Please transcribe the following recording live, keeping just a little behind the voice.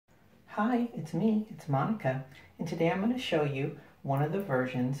Hi, it's me, it's Monica, and today I'm going to show you one of the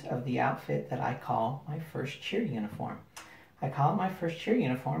versions of the outfit that I call my first cheer uniform. I call it my first cheer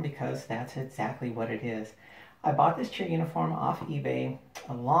uniform because that's exactly what it is. I bought this cheer uniform off eBay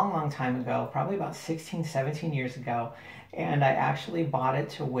a long time ago, probably about 16, 17 years ago, and I actually bought it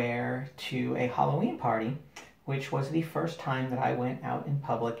to wear to a Halloween party, which was the first time that I went out in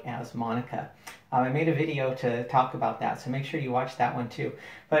public as Monica. I made a video to talk about that, so make sure you watch that one too.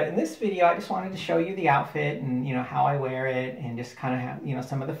 But in this video, I just wanted to show you the outfit and how I wear it and just kind of have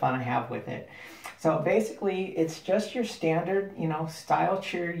some of the fun I have with it. So basically, it's just your standard style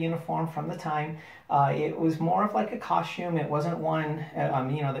cheer uniform from the time. It was more of like a costume. It wasn't one that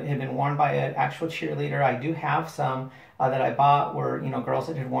had been worn by an actual cheerleader. I do have some that I bought were girls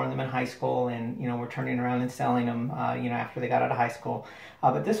that had worn them in high school and were turning around and selling them after they got out of high school.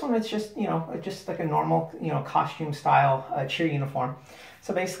 But this one, it's just just like a normal costume style cheer uniform.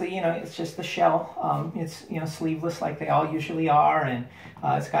 So basically, it's just the shell. It's sleeveless like they all usually are, and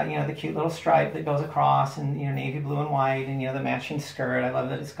it's got the cute little stripe that goes across, and navy blue and white, and the matching skirt. I love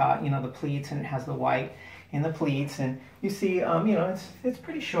that it's got the pleats, and it has the white in the pleats, and you see it's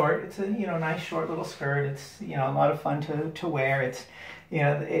pretty short. It's a nice short little skirt. It's a lot of fun to wear. It's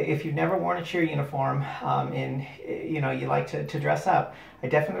if you've never worn a cheer uniform and you like to dress up, I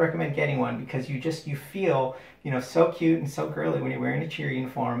definitely recommend getting one because you feel so cute and so girly when you're wearing a cheer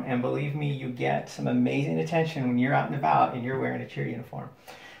uniform, and believe me, you get some amazing attention when you're out and about and you're wearing a cheer uniform.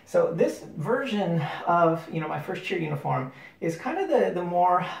 So this version of my first cheer uniform is kind of the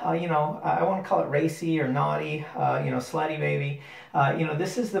more I want to call it racy or naughty, slutty baby.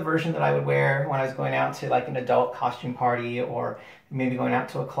 This is the version that I would wear when I was going out to like an adult costume party, or maybe going out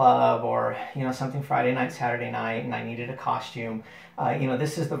to a club, or something Friday night, Saturday night, and I needed a costume.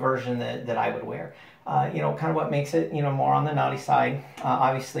 This is the version that I would wear. Kind of what makes it more on the naughty side.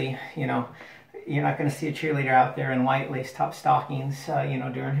 Obviously, you're not going to see a cheerleader out there in white lace top stockings,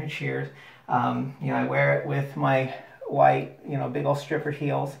 during her cheers. I wear it with my white, big old stripper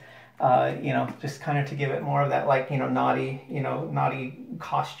heels, just kind of to give it more of that like, naughty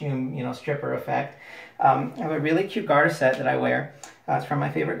costume, stripper effect. I have a really cute garter set that I wear. It's from my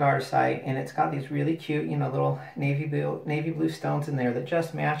favorite garter site, and it's got these really cute, little navy blue stones in there that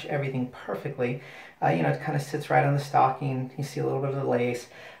just match everything perfectly. It kind of sits right on the stocking. You see a little bit of the lace.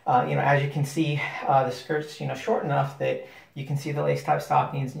 As you can see, the skirt's short enough that you can see the lace type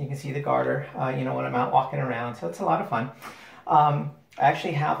stockings and you can see the garter, when I'm out walking around. So it's a lot of fun. I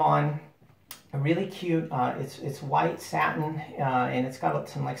actually have on a really cute, it's white satin, and it's got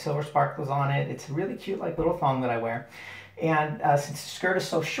some like silver sparkles on it. It's a really cute like little thong that I wear. And since the skirt is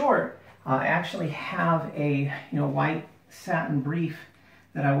so short, I actually have a white satin brief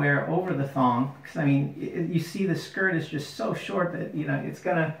that I wear over the thong, because I mean you see the skirt is just so short that it's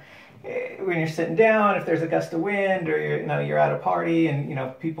gonna, when you're sitting down, if there's a gust of wind, or you're at a party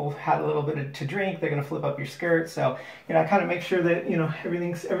and people had a little bit to drink, they're gonna flip up your skirt. So I kind of make sure that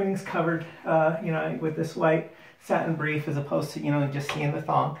everything's covered with this white satin brief, as opposed to just seeing the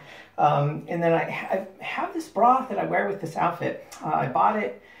thong. And then I have this bra that I wear with this outfit. I bought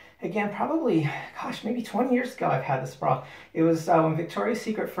it, again, probably, gosh, maybe 20 years ago I've had this bra. It was when Victoria's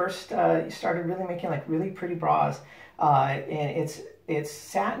Secret first started really making like really pretty bras. And it's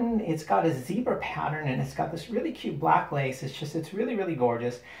satin, it's got a zebra pattern, and it's got this really cute black lace. It's really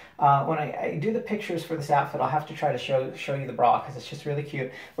gorgeous. When I do the pictures for this outfit, I'll have to try to show you the bra, because it's just really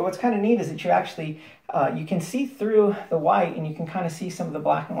cute. But what's kind of neat is that you actually, you can see through the white, and you can kind of see some of the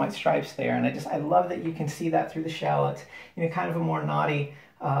black and white stripes there. And I love that you can see that through the shell. It's kind of a more naughty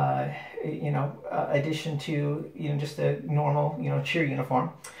addition to just a normal cheer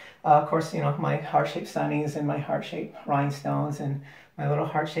uniform. Of course, my heart-shaped sunnies and my heart-shaped rhinestones and my little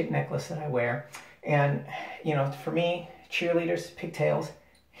heart-shaped necklace that I wear. And for me, cheerleaders, pigtails,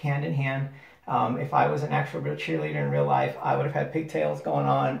 hand in hand. If I was an actual real cheerleader in real life, I would have had pigtails going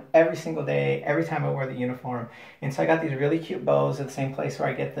on every single day, every time I wore the uniform. And so I got these really cute bows at the same place where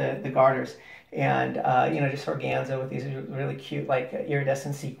I get the garters. And just organza with these really cute like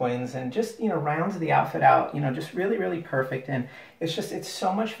iridescent sequins, and just rounds the outfit out, just really perfect. And it's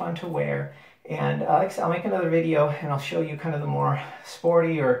so much fun to wear. And like I said, I'll make another video and I'll show you kind of the more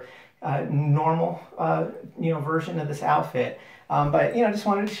sporty or normal version of this outfit. But just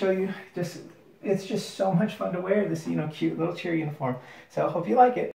wanted to show you, it's just so much fun to wear this cute little cheer uniform. So I hope you like it.